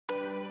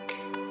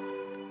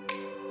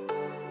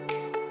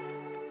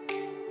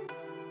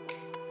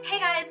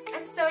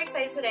I'm so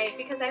excited today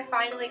because I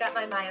finally got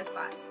my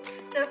Myospots.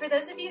 So for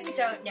those of you who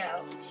don't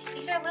know,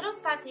 these are little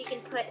spots that you can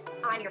put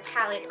on your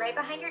palate right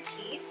behind your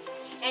teeth,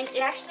 and it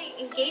actually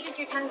engages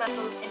your tongue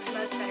muscles and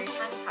promotes better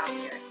tongue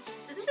posture.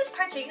 So this is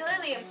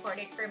particularly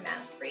important for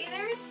mouth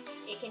breathers.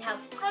 It can help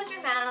close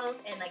your mouth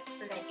and like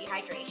prevent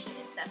dehydration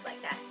and stuff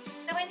like that.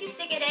 So once you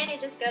stick it in, it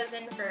just goes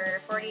in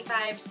for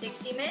 45 to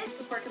 60 minutes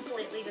before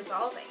completely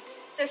dissolving.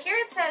 So here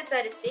it says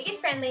that it's vegan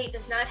friendly,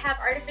 does not have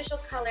artificial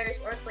colors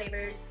or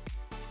flavors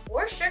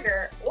or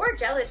sugar or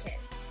gelatin.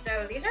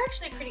 So these are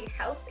actually pretty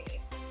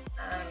healthy.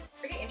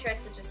 Pretty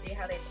interested to see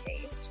how they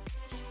taste.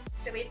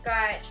 So we've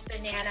got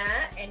banana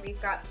and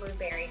we've got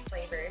blueberry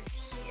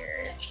flavors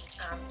here.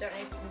 Don't know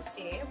if you can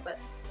see, but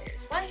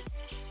there's one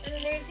and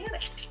then there's the other.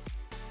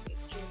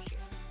 These two here.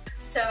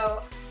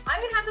 So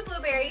I'm gonna have the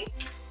blueberry.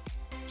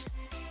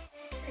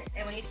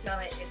 And when you smell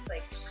it, it's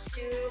like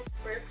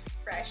super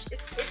fresh. It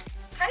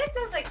kind of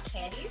smells like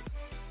candies,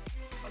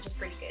 which is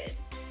pretty good.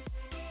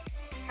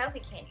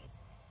 Healthy candies.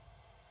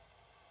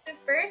 So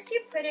first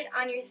you put it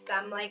on your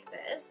thumb like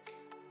this,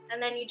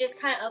 and then you just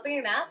kind of open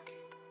your mouth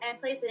and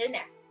place it in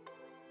there.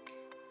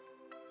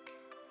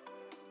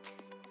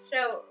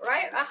 So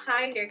right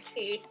behind your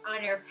teeth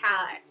on your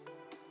palate,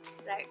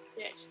 like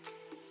this.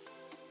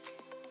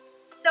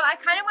 So I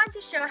kind of want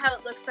to show how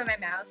it looks on my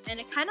mouth, and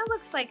it kind of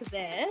looks like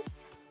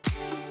this.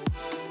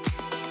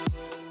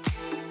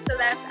 So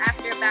that's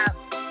after about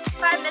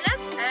 5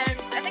 minutes, and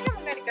I think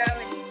I'm gonna go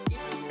and do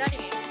some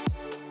studying.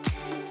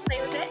 Just play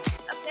with it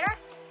up there,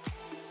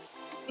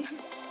 and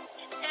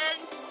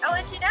I'll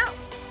let you know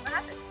what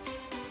happens.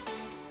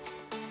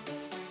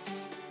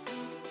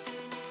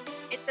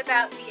 It's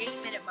about the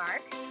 8-minute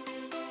mark,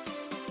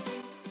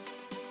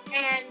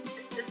 and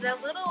the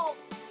little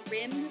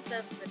rims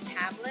of the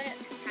tablet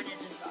kind of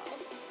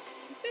dissolve.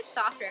 It's a bit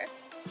softer,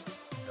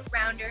 but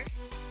rounder,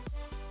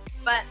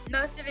 but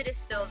most of it is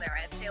still there.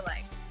 I'd say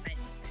like 90%.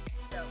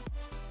 So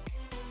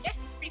yeah,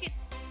 it's pretty good.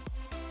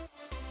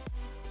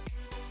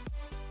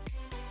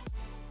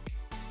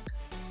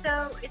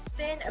 So it's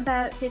been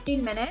about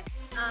 15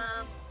 minutes.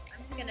 I'm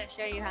just gonna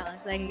show you how it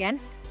looks like again.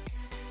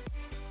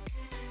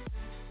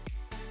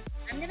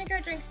 I'm gonna go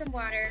drink some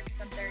water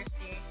because I'm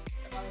thirsty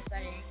from all the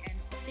studying, and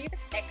we'll see if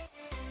it sticks.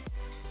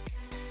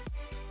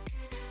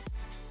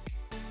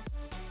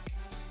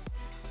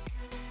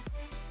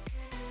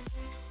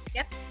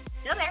 Yep,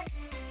 still there.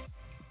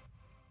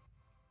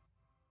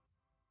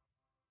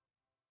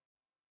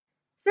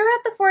 So we're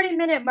at the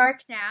 40-minute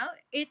mark now.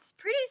 It's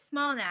pretty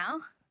small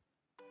now.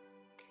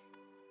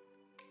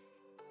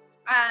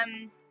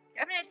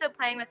 Definitely still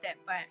playing with it,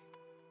 but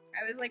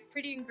I was like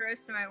pretty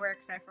engrossed in my work,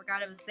 so I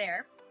forgot it was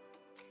there.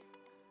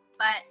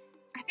 But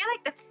I feel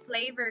like the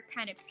flavor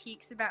kind of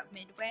peaks about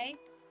midway,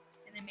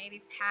 and then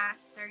maybe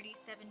past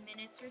 37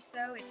 minutes or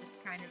so, it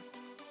just kind of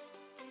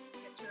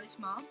gets really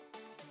small.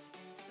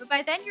 But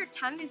by then your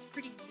tongue is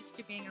pretty used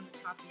to being on the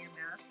top of your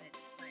mouth, and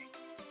like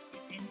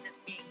it ends up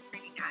being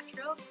pretty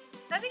natural.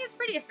 So I think it's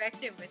pretty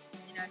effective with,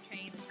 you know,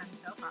 training the tongue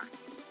so far.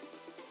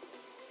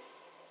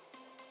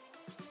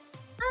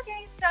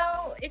 Okay,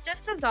 so it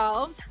just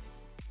dissolves.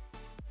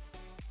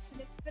 And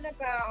it's been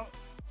about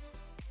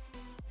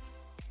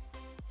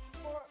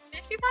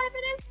 55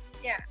 minutes?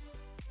 Yeah.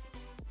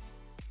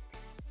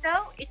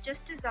 So it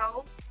just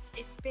dissolved.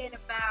 It's been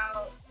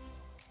about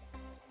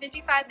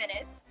 55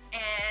 minutes,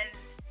 and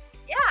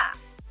yeah,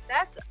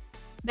 that's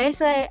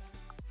basically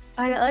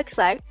what it looks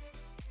like.